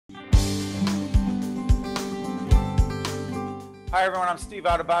Hi everyone, I'm Steve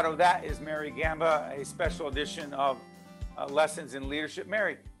Adubato. That is Mary Gamba, a special edition of Lessons in Leadership.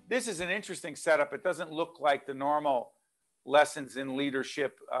 Mary, this is an interesting setup. It doesn't look like the normal Lessons in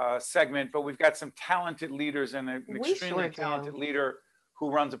Leadership segment, but we've got some talented leaders and an extremely talented leader who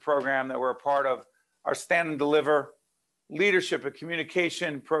runs a program that we're a part of, our Stand and Deliver Leadership and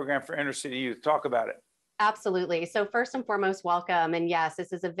Communication program for inner city youth. Talk about it. Absolutely. So first and foremost, welcome. And yes,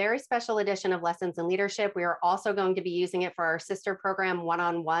 this is a very special edition of Lessons in Leadership. We are also going to be using it for our sister program,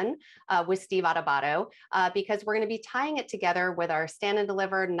 One-on-One with Steve Adubato, because we're going to be tying it together with our Stand and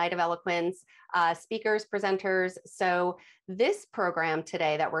Deliver, Night of Eloquence, speakers, presenters. So this program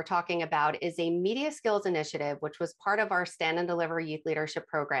today that we're talking about is a media skills initiative, which was part of our Stand and Deliver Youth Leadership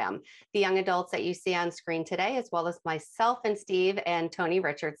Program. The young adults that you see on screen today, as well as myself and Steve and Toni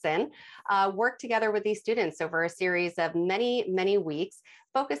Richardson, worked together with these students over a series of many weeks,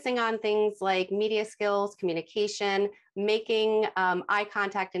 focusing on things like media skills, communication, making eye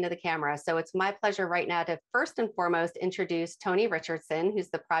contact into the camera. So it's my pleasure right now to first and foremost introduce Toni Richardson, who's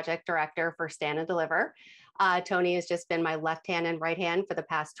the project director for Stand and Deliver. Toni has just been my left hand and right hand for the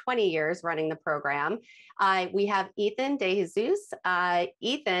past 20 years running the program. We have Ethan DeJesus.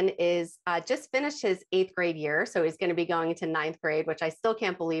 Ethan is just finished his 8th grade year, so he's going to be going into 9th grade, which I still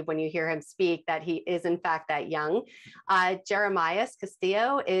can't believe when you hear him speak that he is in fact that young. Jeremias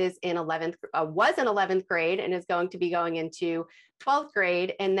Castillo is was in 11th grade and is going to be going into 12th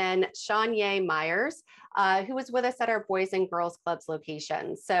grade. And then Shawn'Yae Myers, who was with us at our Boys and Girls Clubs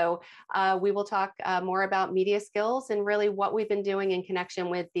location. So we will talk more about media skills and really what we've been doing in connection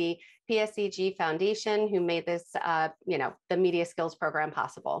with the PSEG Foundation, who made this, the media skills program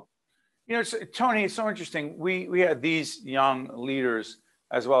possible. You know, Toni, it's so interesting. We had these young leaders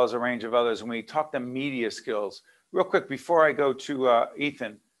as well as a range of others, and we talked them media skills. Real quick, before I go to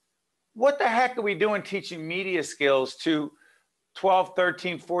Ethan, what the heck are we doing teaching media skills to 12,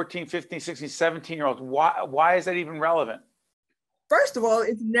 13, 14, 15, 16, 17-year-olds? Why is that even relevant? First of all,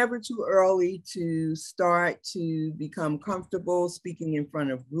 it's never too early to start to become comfortable speaking in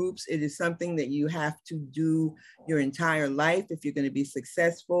front of groups. It is something that you have to do your entire life if you're going to be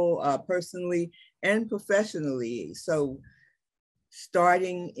successful personally and professionally. So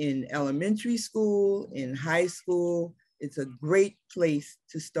starting in elementary school, in high school, it's a great place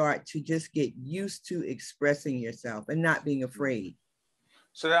to start to just get used to expressing yourself and not being afraid.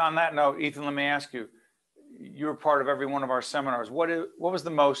 So on that note, Ethan, let me ask you, you were part of every one of our seminars. What was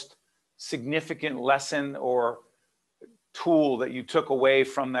the most significant lesson or tool that you took away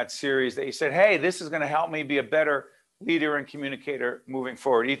from that series that you said, hey, this is going to help me be a better leader and communicator moving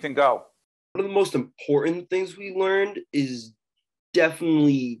forward? Ethan, go. One of the most important things we learned is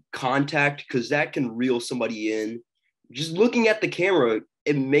definitely contact, because that can reel somebody in. Just looking at the camera,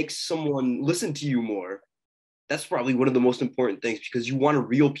 it makes someone listen to you more. That's probably one of the most important things, because you want to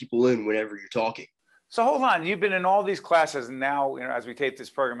reel people in whenever you're talking. So hold on, you've been in all these classes, and now, as we tape this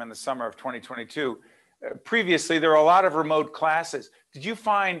program in the summer of 2022, previously there were a lot of remote classes. Did you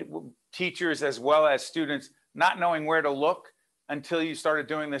find teachers as well as students not knowing where to look until you started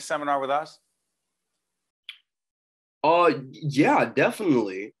doing this seminar with us? Yeah,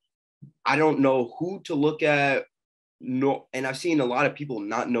 definitely. I don't know who to look at. No, and I've seen a lot of people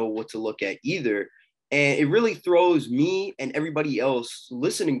not know what to look at either. And it really throws me and everybody else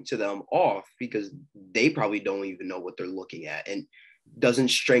listening to them off, because they probably don't even know what they're looking at, and doesn't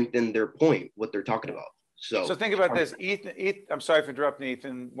strengthen their point, what they're talking about. So think about this. Ethan, I'm sorry for interrupting,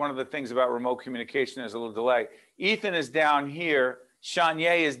 Ethan. One of the things about remote communication is a little delay. Ethan is down here.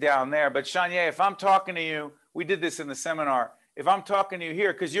 Shawn'Yae is down there. But Shawn'Yae, if I'm talking to you, we did this in the seminar. If I'm talking to you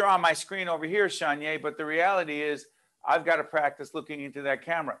here, because you're on my screen over here, Shawn'Yae, but the reality is I've got to practice looking into that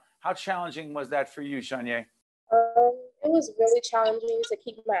camera. How challenging was that for you, Shawn'Yae? It was really challenging to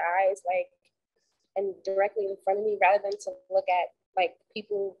keep my eyes and directly in front of me, rather than to look at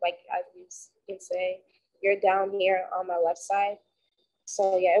people, as you can say, you're down here on my left side.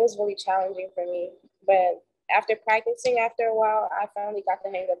 So yeah, it was really challenging for me. But after practicing, after a while, I finally got the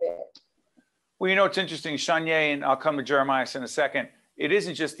hang of it. Well, it's interesting, Shawn'Yae, and I'll come to Jeremias in a second. It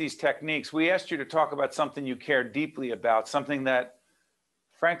isn't just these techniques. We asked you to talk about something you care deeply about, something that,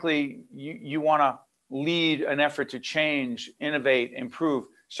 frankly, you want to lead an effort to change, innovate, improve.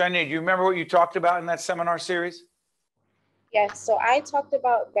 Shawn'Yae, do you remember what you talked about in that seminar series? Yes, so I talked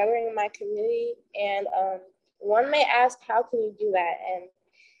about bettering my community, and one may ask, how can you do that? And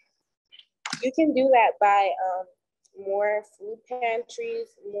you can do that by more food pantries,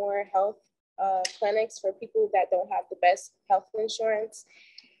 more health clinics for people that don't have the best health insurance,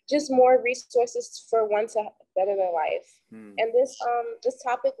 just more resources for one to better their life. And this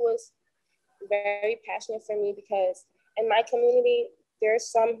topic was very passionate for me, because in my community,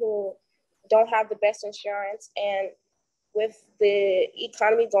 there's some who don't have the best insurance, and with the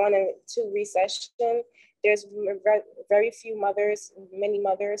economy going into recession, there's very few mothers, many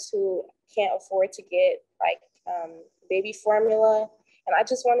mothers who can't afford to get like baby formula. And I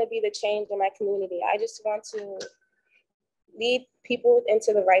just want to be the change in my community. I just want to lead people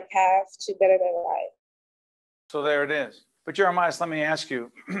into the right path to better their life. So there it is. But Jeremias, let me ask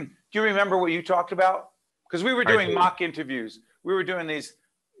you, do you remember what you talked about? Because we were doing mock interviews. We were doing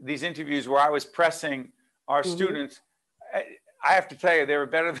these interviews where I was pressing our students. I have to tell you, they were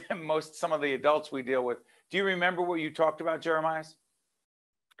better than some of the adults we deal with. Do you remember what you talked about, Jeremias?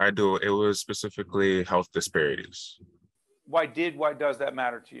 I do. It was specifically health disparities. Why does that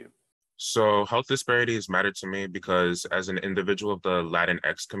matter to you? So health disparities matter to me because as an individual of the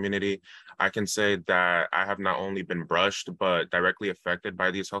Latinx community, I can say that I have not only been brushed, but directly affected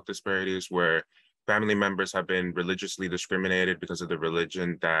by these health disparities where family members have been religiously discriminated because of the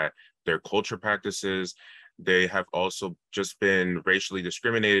religion that their culture practices. They have also just been racially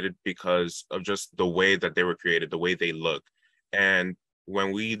discriminated because of just the way that they were created, the way they look. And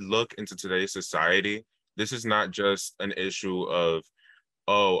when we look into today's society, this is not just an issue of,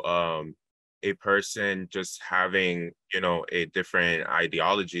 a person just having, a different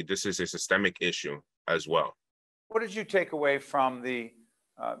ideology. This is a systemic issue as well. What did you take away from the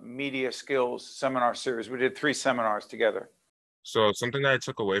media skills seminar series? We did 3 seminars together. So something that I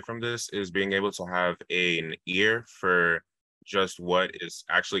took away from this is being able to have an ear for just what is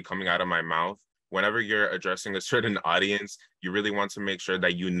actually coming out of my mouth. Whenever you're addressing a certain audience, you really want to make sure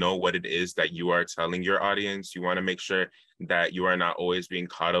that you know what it is that you are telling your audience. You want to make sure that you are not always being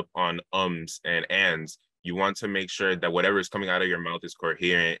caught up on ums and ands. You want to make sure that whatever is coming out of your mouth is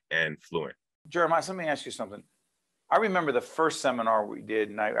coherent and fluent. Jeremias, let me ask you something. I remember the first seminar we did,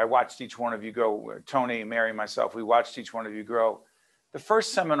 and I watched each one of you go. Toni, Mary, myself, we watched each one of you grow. The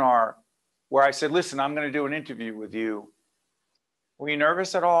first seminar where I said, listen, I'm going to do an interview with you. Were you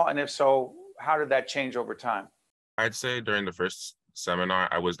nervous at all? And if so, how did that change over time? I'd say during the first seminar,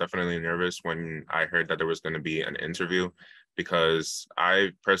 I was definitely nervous when I heard that there was going to be an interview because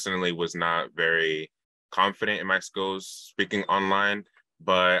I personally was not very confident in my skills speaking online.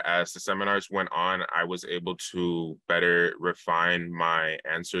 But as the seminars went on, I was able to better refine my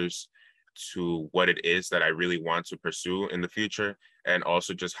answers to what it is that I really want to pursue in the future, and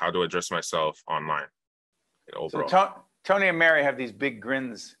also just how to address myself online overall. So Toni and Mary have these big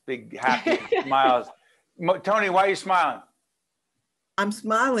grins, big happy smiles. Toni, why are you smiling? I'm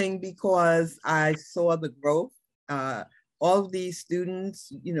smiling because I saw the growth. All of these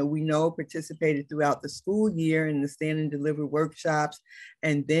students, we know participated throughout the school year in the Stand and Deliver workshops,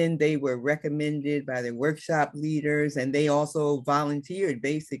 and then they were recommended by their workshop leaders, and they also volunteered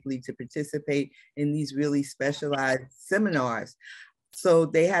basically to participate in these really specialized seminars. So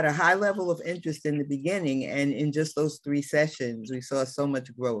they had a high level of interest in the beginning, and in just those 3 sessions, we saw so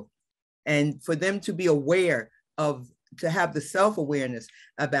much growth. And for them to be aware of, to have the self-awareness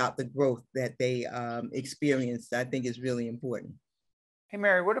about the growth that they experienced, I think is really important. Hey,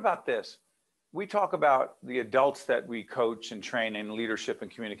 Mary, what about this? We talk about the adults that we coach and train in leadership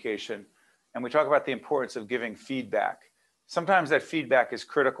and communication, and we talk about the importance of giving feedback. Sometimes that feedback is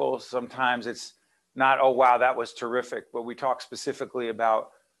critical. Sometimes it's not, oh, wow, that was terrific. But we talk specifically about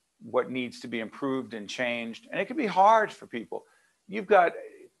what needs to be improved and changed. And it can be hard for people. You've got,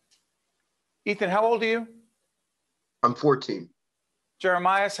 Ethan, how old are you? I'm 14.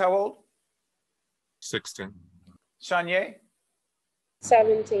 Jeremias, how old? 16. Shawn'Yae?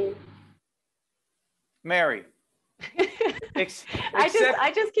 17. Mary?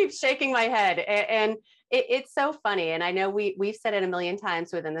 I just keep shaking my head, and it's so funny. And I know we've said it a million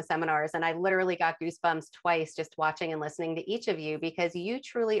times within the seminars, and I literally got goosebumps twice just watching and listening to each of you, because you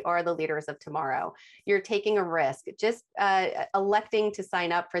truly are the leaders of tomorrow. You're taking a risk, just electing to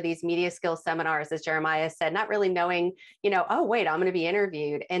sign up for these media skills seminars, as Jeremias said, not really knowing, oh, wait, I'm going to be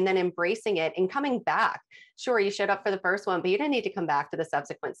interviewed, and then embracing it and coming back. Sure, you showed up for the first one, but you didn't need to come back to the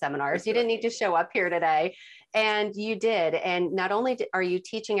subsequent seminars. You didn't need to show up here today. And you did. And not only are you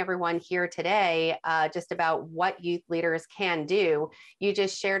teaching everyone here today just about what youth leaders can do, you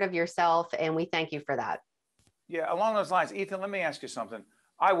just shared of yourself, and we thank you for that. Yeah, along those lines, Ethan, let me ask you something.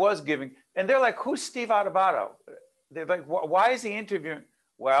 I was giving, and they're like, who's Steve Adubato? They're like, why is he interviewing?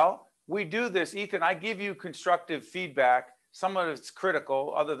 Well, we do this, Ethan, I give you constructive feedback. Some of it's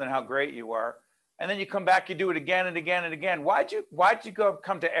critical, other than how great you are. And then you come back, you do it again and again and again. Why'd you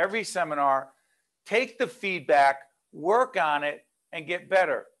come to every seminar, take the feedback, work on it, and get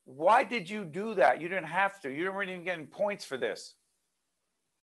better? Why did you do that? You didn't have to. You weren't even getting points for this.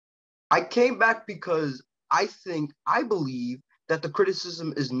 I came back because I believe that the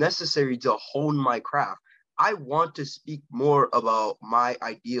criticism is necessary to hone my craft. I want to speak more about my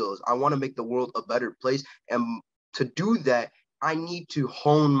ideals. I want to make the world a better place. And to do that, I need to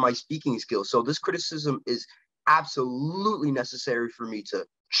hone my speaking skills. So this criticism is absolutely necessary for me to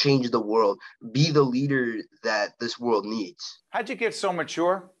change the world, be the leader that this world needs. How'd you get so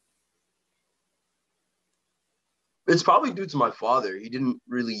mature? It's probably due to my father. He didn't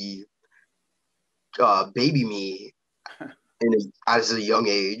really baby me as a young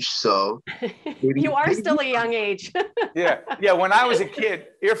age. So you are still a young age. Yeah. When I was a kid,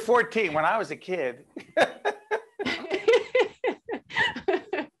 you're 14. When I was a kid,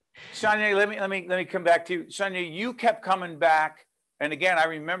 Shawn'Yae, let me come back to you. Shawn'Yae, you kept coming back, and again, I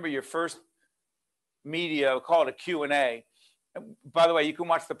remember your first media called a Q&A. By the way, you can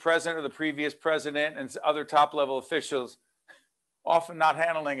watch the president or the previous president and other top-level officials often not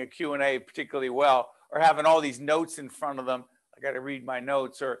handling a Q&A particularly well, or having all these notes in front of them. I got to read my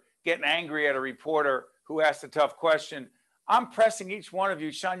notes, or getting angry at a reporter who asked a tough question. I'm pressing each one of you.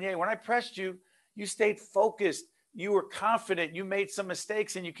 Shawn'Yae, when I pressed you, you stayed focused. You were confident. You made some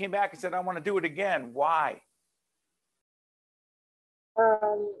mistakes, and you came back and said, I want to do it again. Why?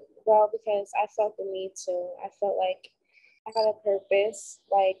 Well, because I felt the need to. I felt like I had a purpose.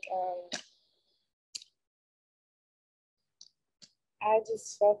 Like, I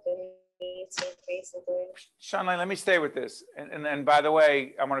just felt the need to, basically. Shawn'Yae, let me stay with this. And by the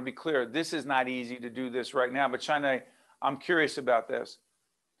way, I want to be clear. This is not easy to do this right now. But Shawn'Yae, I'm curious about this.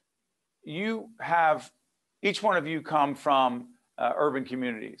 You have, each one of you come from urban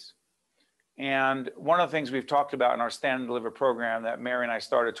communities. And one of the things we've talked about in our Stand and Deliver program that Mary and I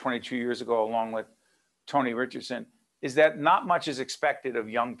started 22 years ago, along with Toni Richardson, is that not much is expected of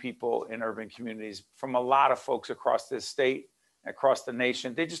young people in urban communities from a lot of folks across this state, across the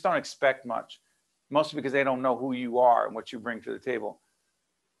nation. They just don't expect much, mostly because they don't know who you are and what you bring to the table.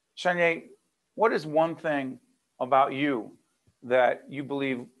 Shawn'Yae, what is one thing about you that you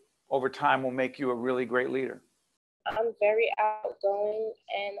believe over time will make you a really great leader? I'm very outgoing,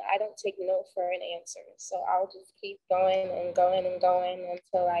 and I don't take no for an answer. So I'll just keep going and going and going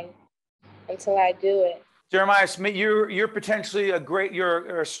until I do it. Jeremias, you're potentially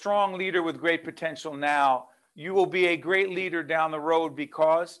you're a strong leader with great potential now. You will be a great leader down the road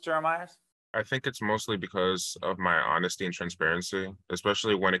because, Jeremias? I think it's mostly because of my honesty and transparency,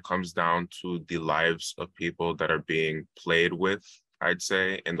 especially when it comes down to the lives of people that are being played with, I'd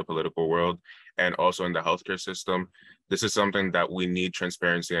say, in the political world and also in the healthcare system. This is something that we need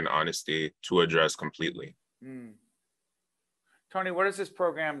transparency and honesty to address completely. Toni, what has this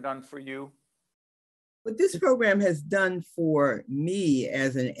program done for you? What this program has done for me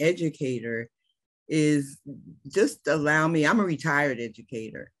as an educator is just allow me, I'm a retired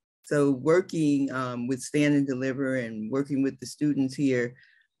educator. So working with Stand and Deliver and working with the students here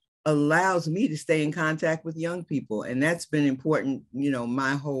allows me to stay in contact with young people. And that's been important,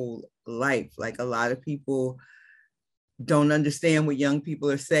 my whole life. Like a lot of people don't understand what young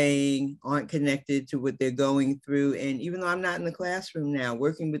people are saying, aren't connected to what they're going through. And even though I'm not in the classroom now,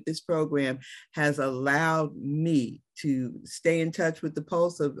 working with this program has allowed me to stay in touch with the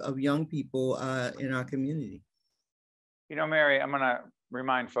pulse of young people in our community. Mary, I'm going to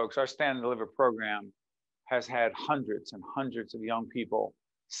remind folks, our Stand and Deliver program has had hundreds and hundreds of young people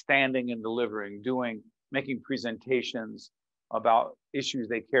standing and delivering, making presentations about issues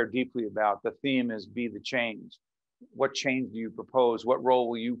they care deeply about. The theme is Be the Change. What change do you propose? What role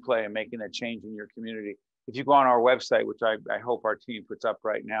will you play in making that change in your community? If you go on our website, which I hope our team puts up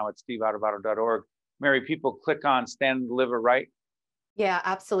right now at steveadovato.org, Mary, people click on Stand and Deliver, right? Yeah,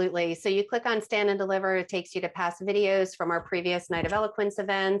 absolutely. So you click on Stand and Deliver, it takes you to past videos from our previous Night of Eloquence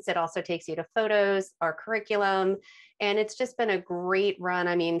events. It also takes you to photos, our curriculum, and it's just been a great run.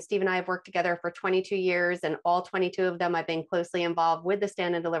 I mean, Steve and I have worked together for 22 years, and all 22 of them I've been closely involved with the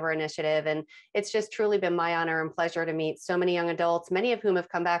Stand and Deliver initiative. And it's just truly been my honor and pleasure to meet so many young adults, many of whom have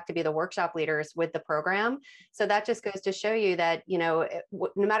come back to be the workshop leaders with the program. So that just goes to show you that, no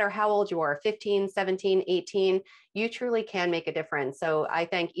matter how old you are, 15, 17, 18, you truly can make a difference. So I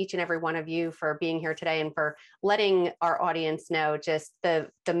thank each and every one of you for being here today and for letting our audience know just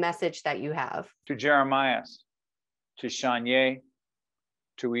the message that you have. To Jeremias, to Shawn'Yae,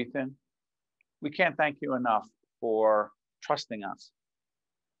 to Ethan, we can't thank you enough for trusting us.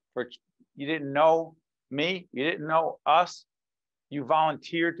 You didn't know me, you didn't know us. You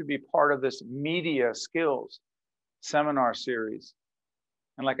volunteered to be part of this media skills seminar series.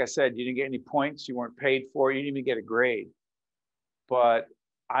 And like I said, you didn't get any points, you weren't paid for it, you didn't even get a grade. But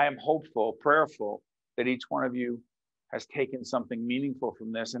I am hopeful, prayerful that each one of you has taken something meaningful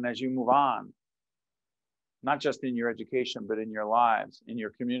from this. And as you move on, not just in your education, but in your lives, in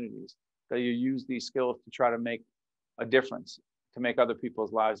your communities, that you use these skills to try to make a difference, to make other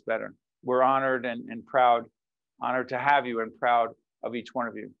people's lives better. We're honored and proud, honored to have you and proud of each one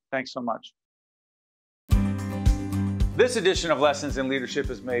of you. Thanks so much. This edition of Lessons in Leadership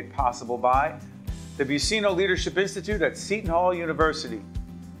is made possible by the Buccino Leadership Institute at Seton Hall University,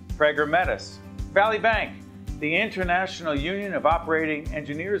 Prager Metis, Valley Bank, the International Union of Operating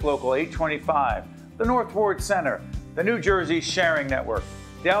Engineers Local 825, the North Ward Center, the New Jersey Sharing Network,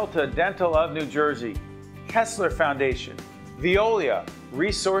 Delta Dental of New Jersey, Kessler Foundation, Veolia,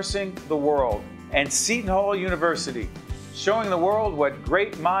 Resourcing the World, and Seton Hall University, showing the world what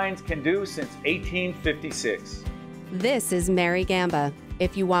great minds can do since 1856. This is Mary Gamba.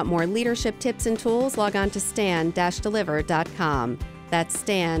 If you want more leadership tips and tools, log on to stand-deliver.com. That's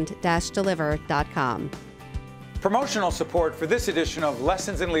stand-deliver.com. Promotional support for this edition of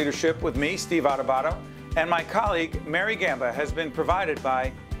Lessons in Leadership with me, Steve Adubato, and my colleague, Mary Gamba, has been provided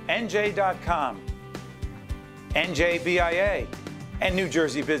by NJ.com, NJBIA, and New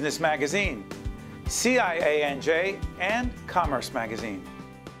Jersey Business Magazine, CIANJ, and Commerce Magazine.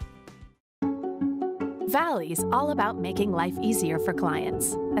 Valley's all about making life easier for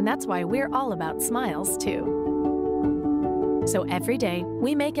clients, and that's why we're all about smiles, too. So every day,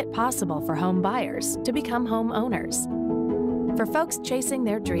 we make it possible for home buyers to become home owners, for folks chasing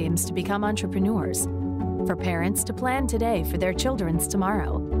their dreams to become entrepreneurs, for parents to plan today for their children's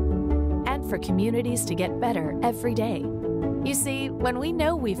tomorrow, and for communities to get better every day. You see, when we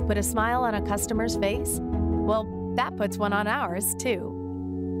know we've put a smile on a customer's face, well, that puts one on ours, too.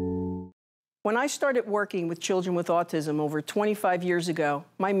 When I started working with children with autism over 25 years ago,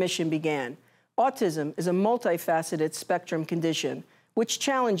 my mission began. Autism is a multifaceted spectrum condition which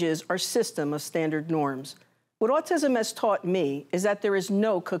challenges our system of standard norms. What autism has taught me is that there is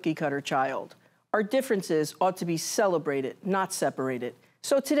no cookie-cutter child. Our differences ought to be celebrated, not separated.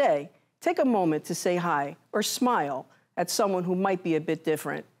 So today, take a moment to say hi or smile at someone who might be a bit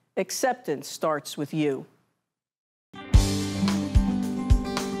different. Acceptance starts with you.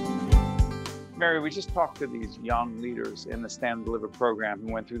 Mary, we just talked to these young leaders in the Stand and Deliver program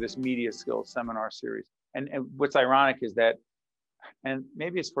who went through this media skills seminar series. And what's ironic is that, and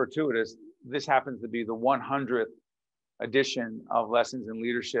maybe it's fortuitous, this happens to be the 100th edition of Lessons in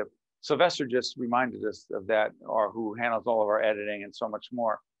Leadership. Sylvester just reminded us of that, or who handles all of our editing and so much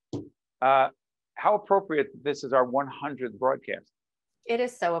more. How appropriate this is our 100th broadcast. It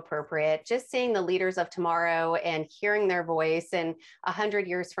is so appropriate. Just seeing the leaders of tomorrow and hearing their voice, and 100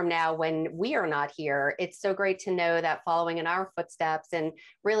 years from now when we are not here, it's so great to know that following in our footsteps and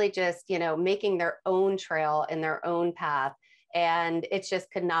really just, making their own trail and their own path. And it just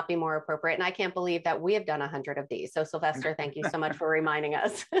could not be more appropriate. And I can't believe that we have done 100 of these. So Sylvester, thank you so much for reminding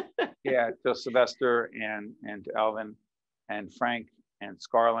us. Yeah, to Sylvester and to Alvin and Frank and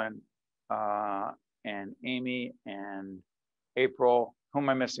Scarlett and Amy and April. Who am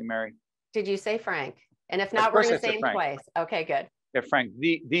I missing, Mary? Did you say Frank? And if not, we're going to say him twice. Okay, good. Yeah, Frank,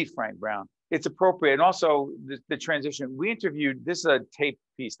 the Frank Brown. It's appropriate. And also the transition. We interviewed, this is a tape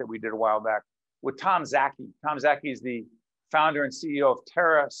piece that we did a while back with Tom Szaky. Tom Szaky is the founder and CEO of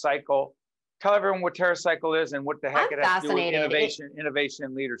TerraCycle. Tell everyone what TerraCycle is and what the heck it has to do with innovation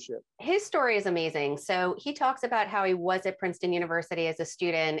and leadership. His story is amazing. So he talks about how he was at Princeton University as a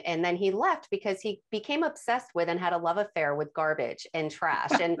student, and then he left because he became obsessed with and had a love affair with garbage and trash.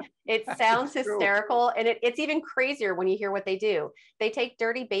 And it sounds hysterical. And it's even crazier when you hear what they do. They take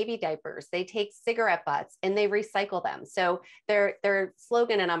dirty baby diapers, they take cigarette butts, and they recycle them. So their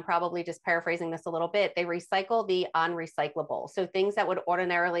slogan, and I'm probably just paraphrasing this a little bit, they recycle the unrecyclable. So things that would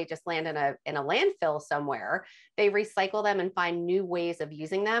ordinarily just land in a landfill somewhere, they recycle them and find new ways of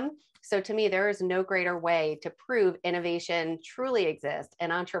using them. So to me, there is no greater way to prove innovation truly exists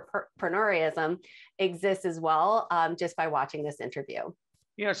and entrepreneurialism exists as well, just by watching this interview.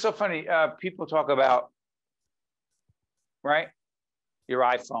 It's so funny. People talk about, right, your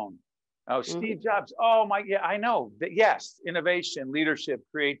iPhone. Oh, Steve Jobs. Oh my, yeah, I know. Yes, innovation, leadership,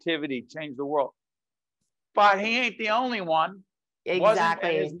 creativity, change the world. But he ain't the only one.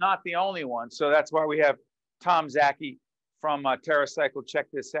 Exactly. And is not the only one. So that's why we have Tom Szaky from TerraCycle. Check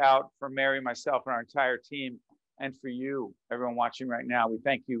this out. For Mary, myself, and our entire team, and for you, everyone watching right now, we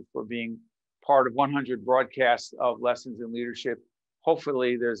thank you for being part of 100 broadcasts of Lessons in Leadership.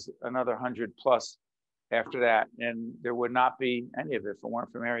 Hopefully there's another 100 plus after that, and there would not be any of it if it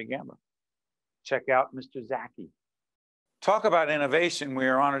weren't for Mary Gamba. Check out Mr. Szaky. Talk about innovation. We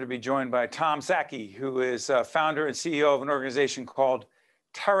are honored to be joined by Tom Szaky, who is founder and CEO of an organization called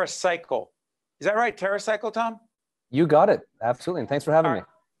TerraCycle. Is that right, TerraCycle, Tom? You got it. Absolutely. And thanks for having me.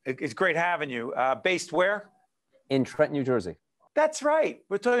 It's great having you. Based where? In Trenton, New Jersey. That's right.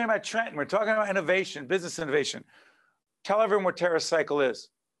 We're talking about Trenton. We're talking about innovation, business innovation. Tell everyone what TerraCycle is.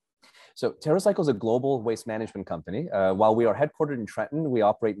 So TerraCycle is a global waste management company. While we are headquartered in Trenton, we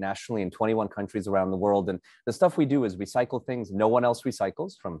operate nationally in 21 countries around the world. And the stuff we do is recycle things no one else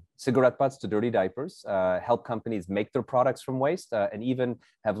recycles, from cigarette butts to dirty diapers, help companies make their products from waste, and even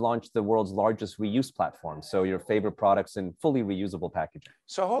have launched the world's largest reuse platform. So your favorite products in fully reusable packaging.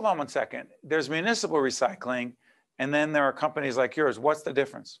 So hold on one second. There's municipal recycling, and then there are companies like yours. What's the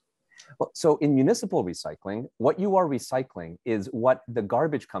difference? Well, so in municipal recycling, what you are recycling is what the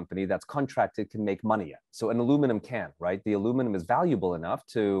garbage company that's contracted can make money at. So an aluminum can, right? The aluminum is valuable enough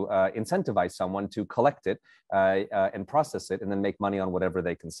to incentivize someone to collect it and process it and then make money on whatever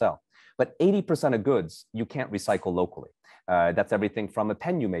they can sell. But 80% of goods you can't recycle locally. That's everything from a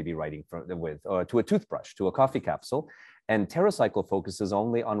pen you may be writing with, to a toothbrush, to a coffee capsule. And TerraCycle focuses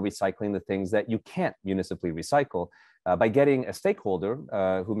only on recycling the things that you can't municipally recycle, by getting a stakeholder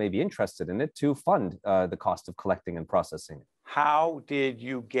who may be interested in it to fund the cost of collecting and processing it. How did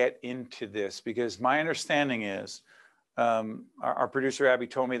you get into this? Because my understanding is, our producer Abby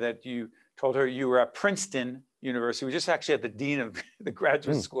told me that you told her you were at Princeton University. We just actually had the dean of the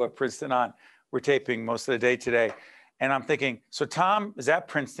graduate school at Princeton on. We're taping most of the day today. And I'm thinking, so Tom is at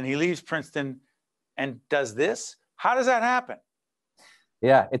Princeton, he leaves Princeton and does this? How does that happen?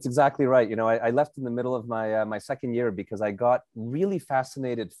 Yeah, it's exactly right. You know, I left in the middle of my second year because I got really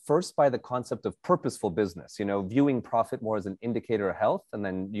fascinated first by the concept of purposeful business, you know, viewing profit more as an indicator of health and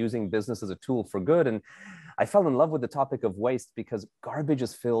then using business as a tool for good. And I fell in love with the topic of waste because garbage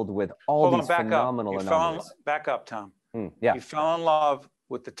is filled with all these phenomenal anomalies. Back up, Tom. Yeah. You fell in love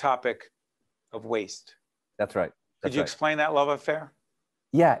with the topic of waste. That's right. Could you explain that love affair?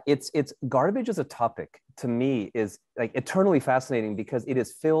 Yeah, it's garbage as a topic to me is like eternally fascinating because it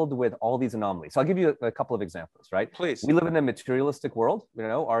is filled with all these anomalies. So I'll give you a couple of examples, right? Please. We live in a materialistic world. You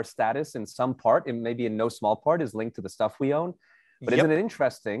know, our status in some part, and maybe in no small part, is linked to the stuff we own. But isn't it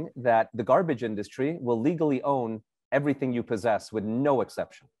interesting that the garbage industry will legally own everything you possess with no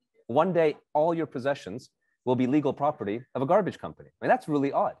exception? One day, all your possessions will be legal property of a garbage company. I mean, that's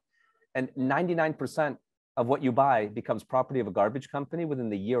really odd. And 99% of what you buy becomes property of a garbage company within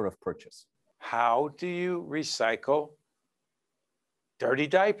the year of purchase. How do you recycle dirty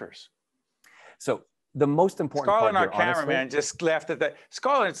diapers? So the most important Scarlett, part our cameraman, just laughed at that.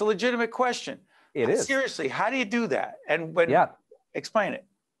 Scarlett, it's a legitimate question. It is. Seriously, how do you do that? And when, explain it.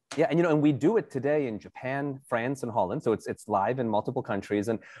 Yeah, and you know, and we do it today in Japan, France, and Holland. So it's live in multiple countries.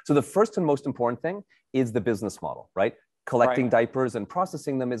 And so the first and most important thing is the business model, right? Collecting diapers and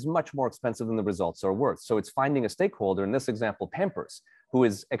processing them is much more expensive than the results are worth. So it's finding a stakeholder, in this example, Pampers, who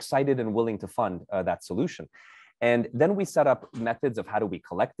is excited and willing to fund that solution. And then we set up methods of how do we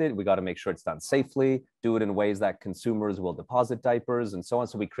collect it. We got to make sure it's done safely, do it in ways that consumers will deposit diapers and so on.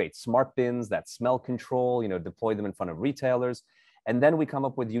 So we create smart bins that smell control, you know, deploy them in front of retailers. And then we come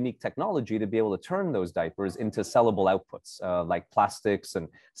up with unique technology to be able to turn those diapers into sellable outputs, like plastics and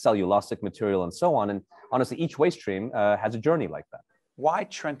cellulosic material and so on. And honestly, each waste stream has a journey like that. Why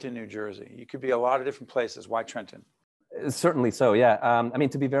Trenton, New Jersey? You could be a lot of different places. Why Trenton? Certainly so, yeah. I mean,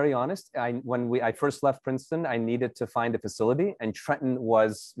 to be very honest, when I first left Princeton, I needed to find a facility, and Trenton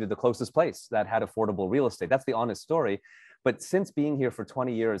was the closest place that had affordable real estate. That's the honest story. But since being here for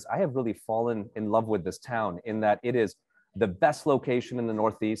 20 years, I have really fallen in love with this town in that it is the best location in the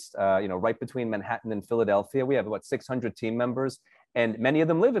Northeast, you know, right between Manhattan and Philadelphia. We have about 600 team members, and many of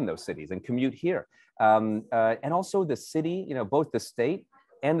them live in those cities and commute here. And also the city, you know, both the state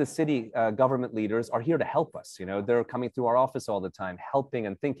and the city government leaders are here to help us. You know, they're coming through our office all the time, helping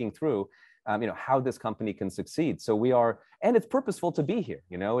and thinking through, you know, how this company can succeed. So we are, and it's purposeful to be here.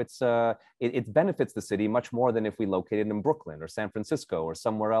 You know, it benefits the city much more than if we located in Brooklyn or San Francisco or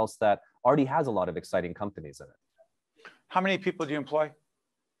somewhere else that already has a lot of exciting companies in it. How many people do you employ?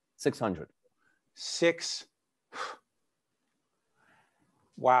 600.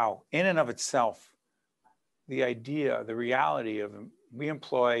 Wow. In and of itself, the idea, the reality of we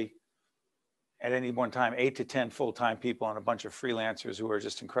employ at any one time 8 to 10 full-time people and a bunch of freelancers who are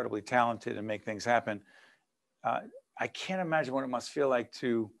just incredibly talented and make things happen. I can't imagine what it must feel like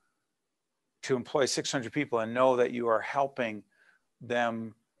to employ 600 people and know that you are helping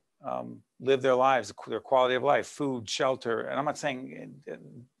them live their lives, their quality of life, food, shelter. And I'm not saying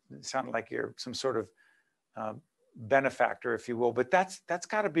it sounded like you're some sort of benefactor, if you will, but that's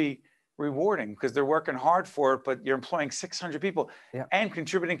got to be rewarding because they're working hard for it, but you're employing 600 people and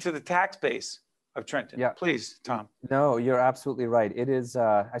contributing to the tax base of Trenton. Yeah. Please, Tom. No, you're absolutely right. It is,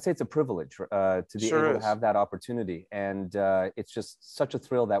 I say it's a privilege to be able to have that opportunity. And it's just such a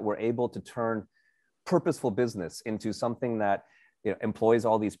thrill that we're able to turn purposeful business into something that employs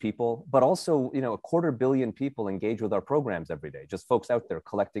all these people, but also, 250 million people engage with our programs every day. Just folks out there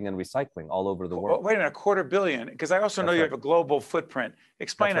collecting and recycling all over the world. Wait a minute, 250 million? Because I also know you have a global footprint.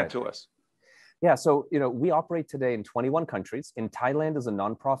 Explain that to us. Yeah, so we operate today in 21 countries. In Thailand is a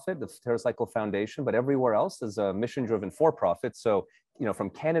nonprofit, the TerraCycle Foundation, but everywhere else is a mission-driven for-profit. So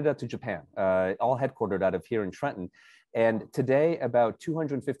from Canada to Japan, all headquartered out of here in Trenton. And today, about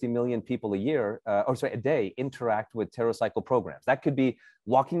 250 million people a day interact with TerraCycle programs. That could be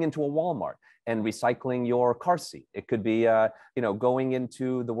walking into a Walmart and recycling your car seat. It could be, going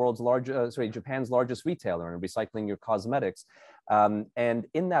into the Japan's largest retailer and recycling your cosmetics. And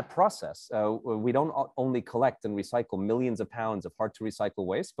in that process, we don't only collect and recycle millions of pounds of hard to recycle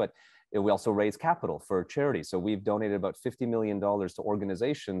waste, but we also raise capital for charity. So we've donated about $50 million to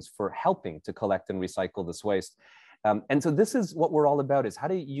organizations for helping to collect and recycle this waste. And so this is what we're all about, is how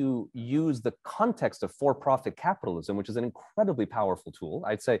do you use the context of for-profit capitalism, which is an incredibly powerful tool.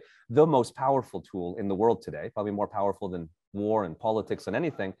 I'd say the most powerful tool in the world today, probably more powerful than war and politics and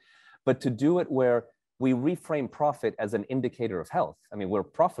anything, but to do it where we reframe profit as an indicator of health. I mean, we're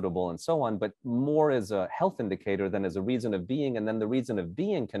profitable and so on, but more as a health indicator than as a reason of being. And then the reason of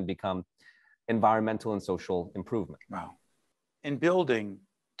being can become environmental and social improvement. Wow. In building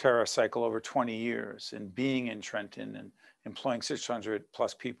TerraCycle over 20 years and being in Trenton and employing 600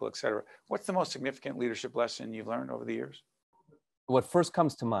 plus people, et cetera, what's the most significant leadership lesson you've learned over the years? What first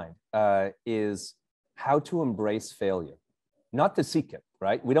comes to mind is how to embrace failure, not to seek it,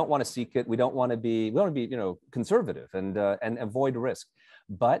 right? We don't want to seek it. We want to be conservative and avoid risk.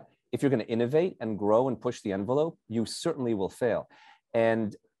 But if you're going to innovate and grow and push the envelope, you certainly will fail.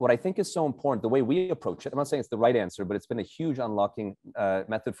 And what I think is so important, the way we approach it, I'm not saying it's the right answer, but it's been a huge unlocking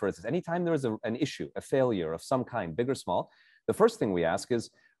method for us, is anytime there is an issue, a failure of some kind, big or small, the first thing we ask is,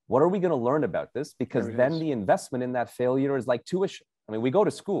 what are we going to learn about this? Because then the investment in that failure is like tuition. I mean, we go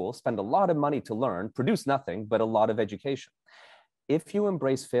to school, spend a lot of money to learn, produce nothing, but a lot of education. If you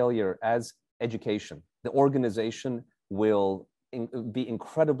embrace failure as education, the organization will be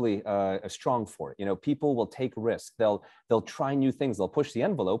incredibly strong for it. People will take risks. They'll try new things. They'll push the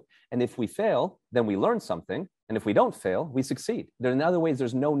envelope. And if we fail, then we learn something. And if we don't fail, we succeed. In other ways,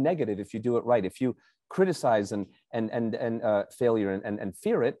 there's no negative if you do it right. If you criticize and failure and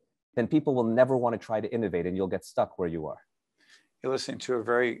fear it, then people will never want to try to innovate, and you'll get stuck where you are. You're listening to a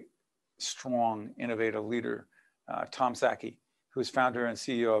very strong, innovative leader, Tom Szaky, who's founder and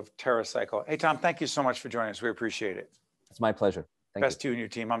CEO of TerraCycle. Hey, Tom, thank you so much for joining us. We appreciate it. It's my pleasure. Thank Best to you and your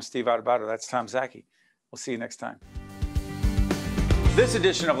team. I'm Steve Adubato. That's Tom Szaky. We'll see you next time. This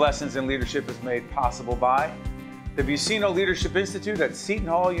edition of Lessons in Leadership is made possible by the Buccino Leadership Institute at Seton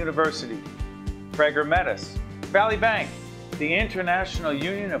Hall University, Prager Metis, Valley Bank, the International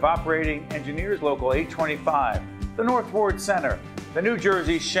Union of Operating Engineers, Local 825, the North Ward Center, the New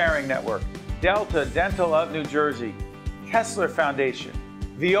Jersey Sharing Network, Delta Dental of New Jersey, Kessler Foundation,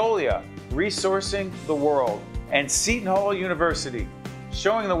 Veolia, Resourcing the World, and Seton Hall University,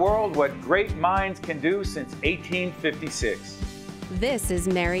 showing the world what great minds can do since 1856. This is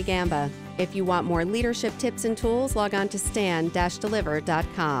Mary Gamba. If you want more leadership tips and tools, log on to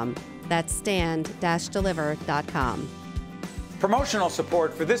stand-deliver.com. That's stand-deliver.com. Promotional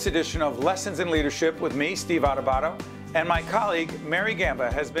support for this edition of Lessons in Leadership with me, Steve Adubato, and my colleague, Mary Gamba,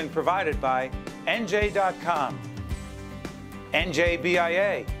 has been provided by NJ.com,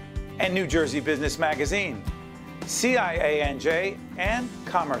 NJBIA, and New Jersey Business Magazine, CIANJ, and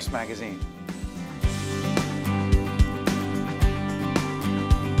Commerce Magazine.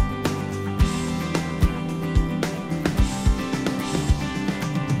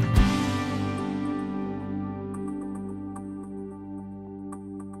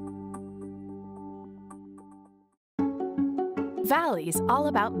 Valley's all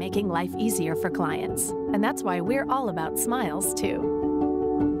about making life easier for clients, and that's why we're all about smiles too.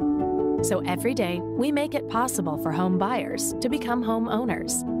 So every day, we make it possible for home buyers to become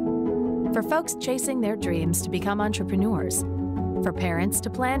homeowners, for folks chasing their dreams to become entrepreneurs, for parents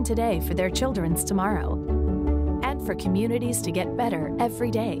to plan today for their children's tomorrow, and for communities to get better every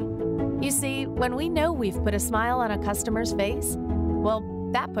day. You see, when we know we've put a smile on a customer's face, well,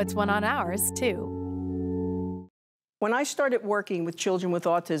 that puts one on ours too. When I started working with children with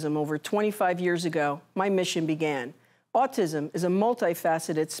autism over 25 years ago, my mission began. Autism is a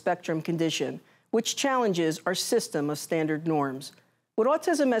multifaceted spectrum condition which challenges our system of standard norms. What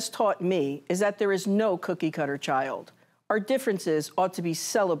autism has taught me is that there is no cookie-cutter child. Our differences ought to be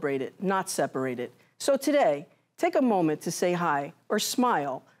celebrated, not separated. So today, take a moment to say hi or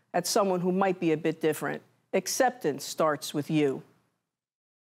smile at someone who might be a bit different. Acceptance starts with you.